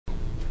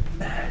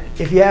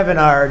if you haven't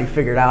already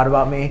figured out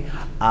about me,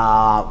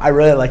 I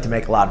really like to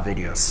make a lot of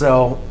videos.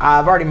 So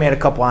I've already made a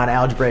couple on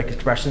algebraic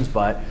expressions,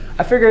 but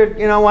I figured,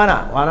 you know, why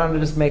not? Why don't I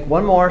just make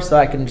one more so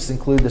I can just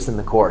include this in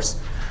the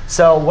course?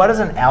 So what is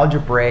an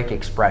algebraic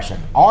expression?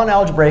 All an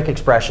algebraic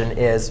expression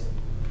is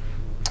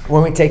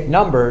when we take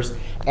numbers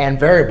and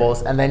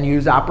variables and then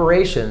use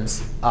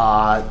operations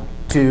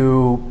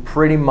to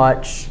pretty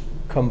much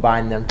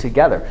combine them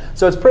together.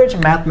 So it's pretty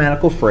much a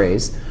mathematical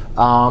phrase.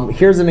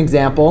 Here's an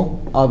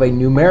example of a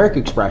numeric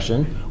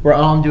expression where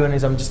all I'm doing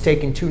is I'm just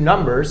taking two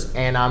numbers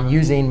and I'm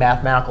using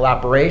mathematical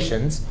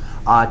operations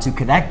to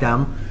connect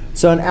them.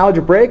 So an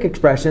algebraic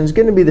expression is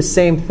going to be the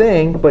same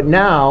thing, but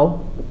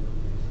now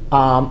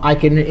I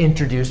can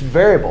introduce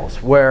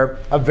variables, where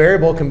a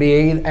variable can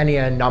be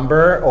a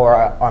number or,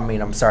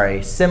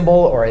 a symbol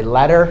or a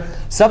letter,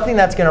 something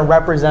that's going to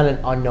represent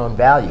an unknown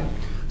value.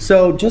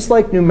 So just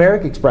like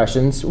numeric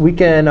expressions, we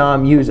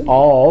can use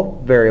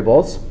all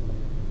variables.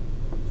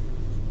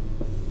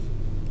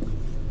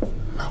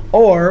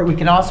 Or we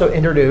can also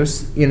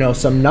introduce,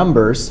 some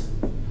numbers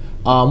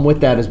with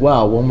that as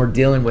well when we're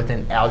dealing with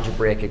an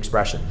algebraic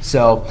expression.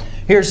 So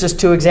here's just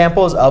two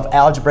examples of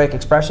algebraic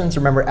expressions.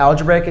 Remember,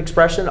 algebraic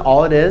expression,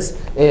 all it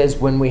is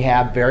when we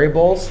have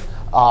variables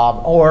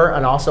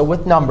and also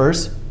with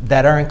numbers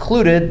that are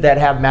included that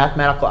have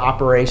mathematical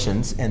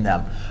operations in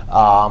them.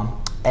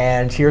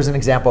 And here's an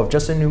example of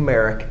just a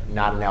numeric,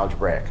 not an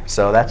algebraic.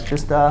 So that's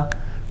just a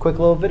quick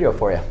little video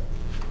for you.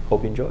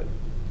 Hope you enjoyed.